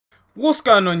What's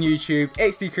going on YouTube?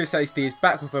 xDChrisHD is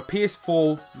back with a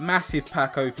PS4 massive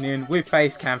pack opening with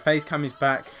Facecam. Facecam is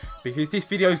back because this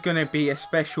video is going to be a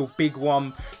special big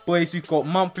one. Boys, we've got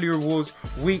monthly rewards,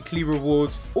 weekly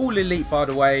rewards, all elite by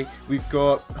the way. We've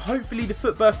got hopefully the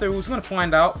FUT Birthday rewards. We're going to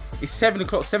find out. It's 7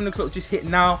 o'clock just hit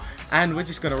now and we're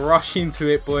just going to rush into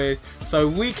it, boys. So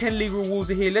weekend league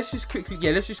rewards are here. Let's just quickly,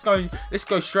 let's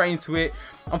go straight into it.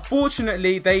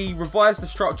 Unfortunately, they revised the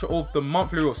structure of the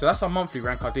monthly rewards. So that's our monthly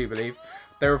rank, I do believe.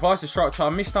 They revised the structure. I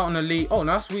missed out on the league. Oh,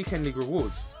 no, that's weekend league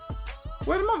rewards.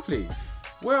 Where are the monthlies?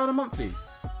 Where are the monthlies?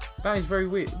 That is very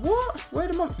weird. What? Where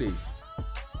are the monthlies?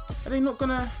 Are they not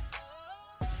gonna...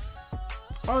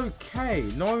 Okay,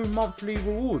 no monthly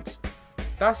rewards.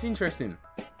 That's interesting.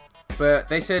 But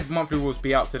they said monthly rewards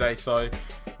be out today, so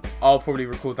I'll probably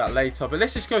record that later. But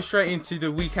let's just go straight into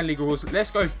the weekend league rewards.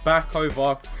 Let's go back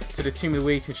over to the team of the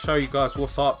week and show you guys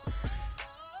what's up.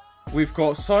 We've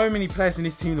got so many players in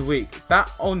this team of the week.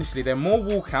 That, honestly, there are more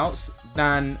walkouts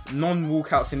than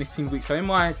non-walkouts in this team of the week. So in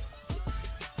my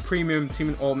premium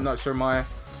team, or no, sorry, my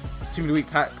team of the week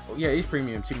pack, yeah, it is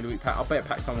premium team of the week pack. I better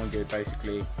pack someone good,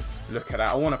 basically. Look at that.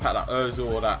 I want to pack that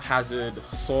Ozil or that Hazard,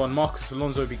 Son, Marcus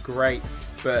Alonso would be great.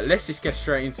 But let's just get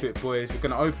straight into it, boys. We're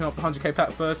going to open up the 100k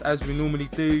pack first, as we normally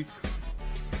do.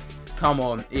 Come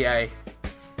on, EA.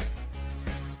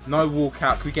 No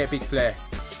walkout. Can we get a big flare?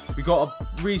 We got a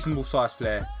reasonable size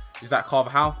flare. Is that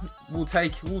Carvajal? We'll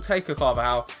take a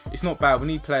Carvajal. It's not bad. We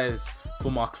need players for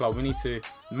my club. We need to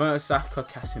Mertesacker,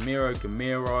 Casemiro,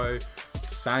 Gamiro,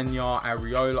 Sanya,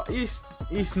 Areola.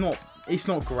 It's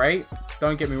not great.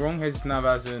 Don't get me wrong. Jesus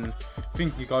Navas and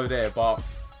think you go there, but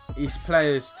it's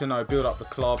players to know. Build up the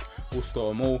club. We'll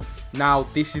store them all. Now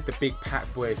this is the big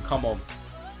pack, boys. Come on,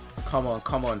 come on,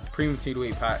 come on. Premium team of the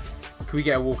week pack. Can we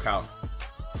get a walkout?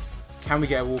 Can we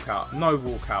get a walkout? No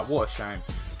walkout. What a shame.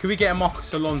 Can we get a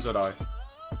Marcus Alonso though?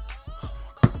 Oh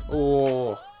my god.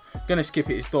 Oh, gonna skip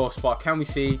it. It's door spot. Can we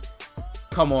see?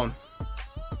 Come on.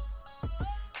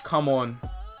 Come on.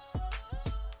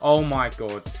 Oh my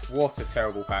god. What a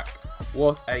terrible pack.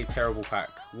 What a terrible pack.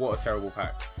 What a terrible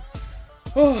pack.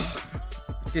 Oh,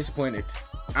 disappointed.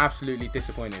 Absolutely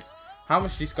disappointed. How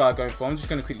much is this guy going for? I'm just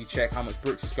gonna quickly check how much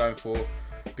Brooks is going for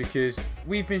because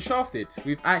we've been shafted.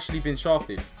 We've actually been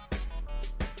shafted.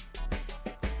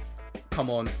 Come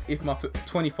on, if my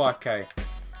 25k,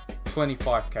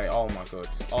 25k. Oh my god,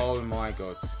 oh my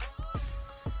god,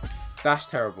 that's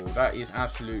terrible. That is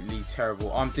absolutely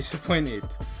terrible. I'm disappointed.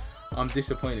 I'm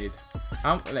disappointed.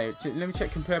 Let me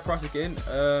check compare price again.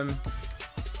 No,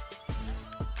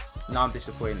 I'm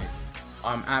disappointed.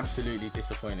 I'm absolutely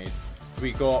disappointed.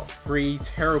 We got 3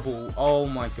 terrible. Oh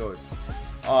my god.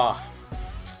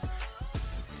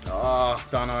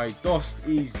 Don't know. Dost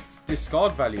is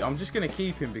discard value. I'm just gonna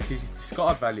keep him because his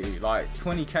discard value, like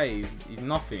 20k, is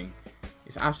nothing.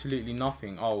 It's absolutely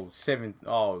nothing. Oh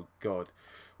god.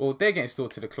 Well, they're getting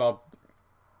stored to the club.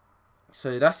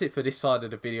 So that's it for this side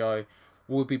of the video.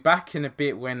 We'll be back in a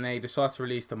bit when they decide to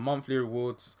release the monthly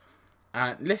rewards.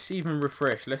 And let's even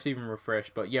refresh.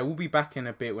 But yeah, we'll be back in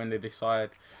a bit when they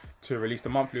decide to release the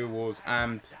monthly rewards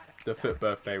and the FUT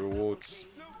Birthday rewards.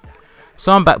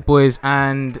 So I'm back, boys,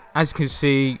 and as you can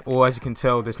see, or as you can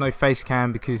tell, there's no face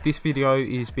cam because this video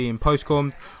is being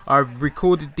postcommed. I've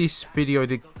recorded this video,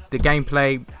 the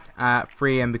gameplay, at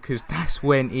 3 AM because that's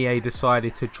when EA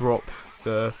decided to drop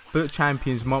the FUT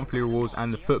Champions monthly rewards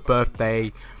and the FUT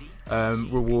Birthday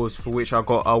rewards, for which I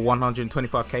got a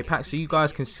 125k pack. So you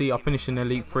guys can see I finished in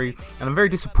Elite 3 and I'm very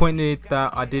disappointed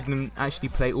that I didn't actually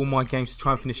play all my games to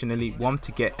try and finish in Elite 1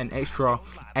 to get an extra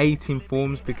 18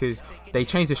 forms because they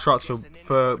changed the structure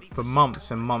for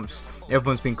months and months.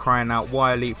 Everyone's been crying out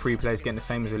why Elite 3 players getting the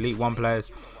same as Elite 1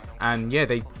 players, and yeah,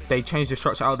 they changed the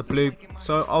structure out of the blue.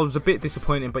 So I was a bit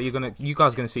disappointed, but you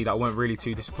guys are gonna see that I weren't really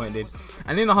too disappointed.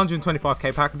 And in the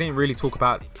 125k pack, I didn't really talk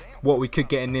about what we could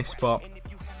get in this, but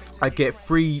I get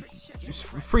three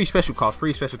special cards.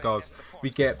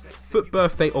 We get FUT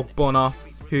Birthday Ogbonna,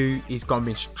 who is going to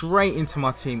be straight into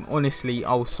my team. Honestly,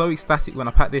 I was so ecstatic when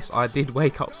I packed this. I did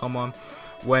wake up someone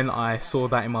when I saw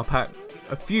that in my pack.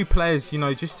 A few players, you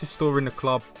know, just to store in the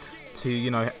club. To, you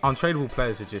know, untradeable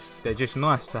players they're just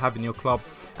nice to have in your club.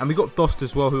 And we got Dost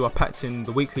as well, who I packed in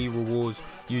the weekly rewards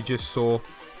you just saw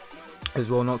as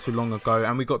well not too long ago.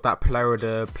 And we got that player of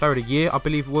the year, I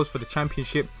believe it was, for the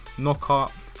championship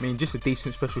knockout. I mean, just a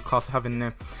decent special card to have in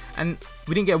there. And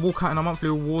we didn't get a walkout in our monthly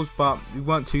rewards, but we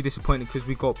weren't too disappointed because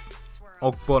we got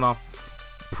Ogbonna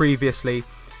previously.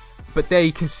 But there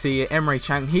you can see it, Emre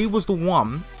Can. He was the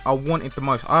one I wanted the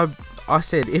most. I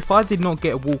said if I did not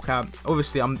get a walkout,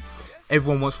 obviously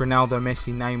everyone wants Ronaldo,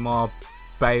 Messi, Neymar,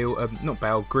 Bale, not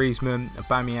Bale, Griezmann,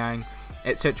 Aubameyang,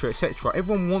 etc, etc.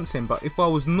 Everyone wants them, but if I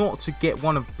was not to get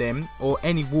one of them or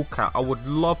any walkout, I would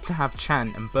love to have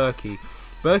Chan and Berkey.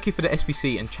 Berkey for the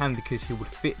SBC and Chan because he would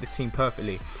fit the team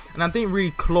perfectly. And I didn't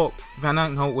really clock Van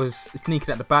Aanholt was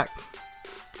sneaking at the back.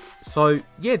 So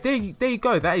yeah, there you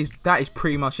go. That is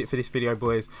pretty much it for this video,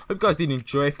 boys. Hope you guys did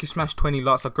enjoy. If you could smash 20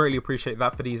 likes, I greatly appreciate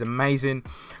that for these amazing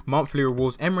monthly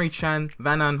rewards. Emery Chan,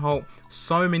 Van Aanholt,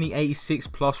 so many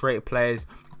 86+ rated players,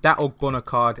 that Ogbonna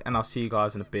card, and I'll see you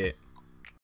guys in a bit.